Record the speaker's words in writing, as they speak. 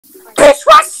Bitch,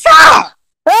 what's up?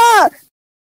 Ah!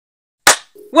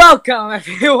 Welcome,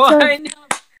 everyone.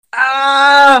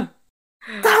 That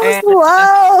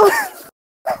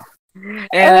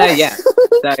And, was yeah,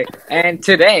 sorry. And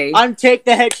today, I'm Take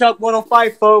the Hedgehog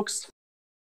 105, folks.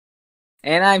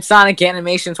 and I'm Sonic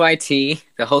Animations YT,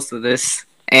 the host of this.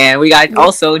 And we got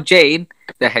also Jade,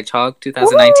 the Hedgehog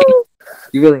 2019. Woo!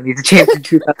 You really need to change to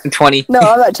 2020. No,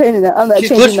 I'm not changing that. I'm not She's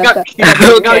changing literally that. got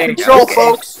out of Okay, control, okay.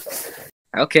 folks.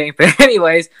 Okay, but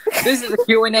anyways, this is a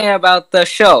Q&A about the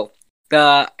show,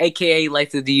 the AKA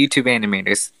Life of the YouTube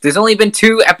Animators. There's only been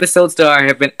 2 episodes that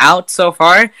have been out so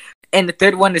far, and the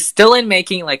 3rd one is still in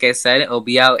making. Like I said, it'll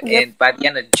be out by the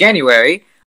end of January.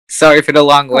 Sorry for the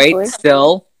long wait, Hopefully.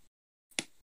 still.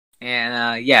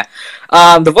 And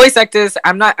the voice actors.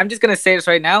 I'm just gonna say this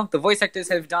right now. The voice actors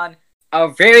have done a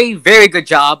very, very good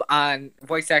job on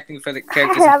voice acting for the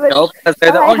characters in the show because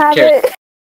they're their I own characters. haven't.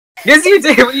 Yes, you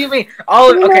did. What do you mean?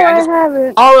 I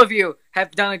haven't. All of you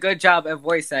have done a good job at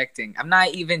voice acting. I'm not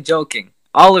even joking.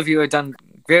 All of you have done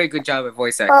very good job at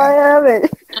voice acting. I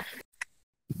haven't.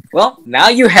 Well, now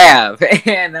you have,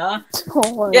 and Oh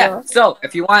my yeah. God. So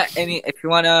if you want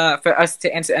for us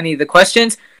to answer any of the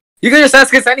questions, you can just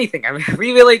ask us anything. I mean,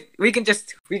 we can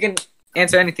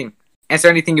answer anything. Answer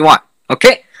anything you want.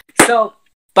 Okay. So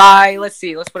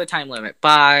let's put a time limit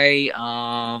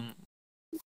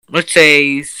let's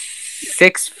say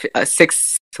 6.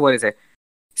 What is it?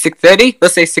 6:30.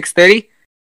 Let's say 6:30.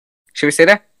 Should we say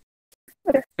that?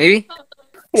 Okay. Maybe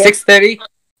Yeah. 6:30.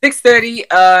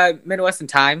 6:30. Midwestern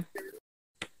time.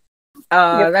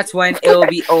 That's when it'll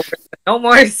be over. No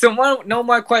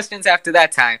more questions after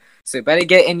that time. So you better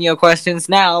get in your questions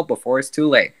now before it's too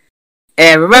late.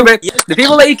 And remember, the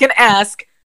people that you can ask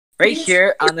right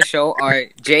here on the show are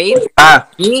Jade,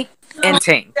 me, and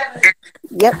Tang.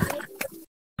 Yep.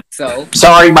 So,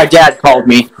 Sorry, my dad called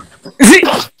me.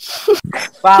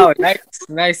 wow,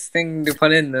 nice thing to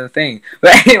put in the thing.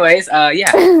 But anyways,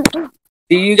 yeah.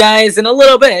 See you guys in a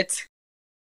little bit.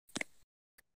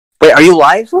 Wait, are you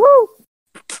live? Woo.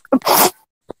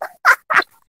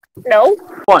 No.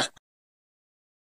 What?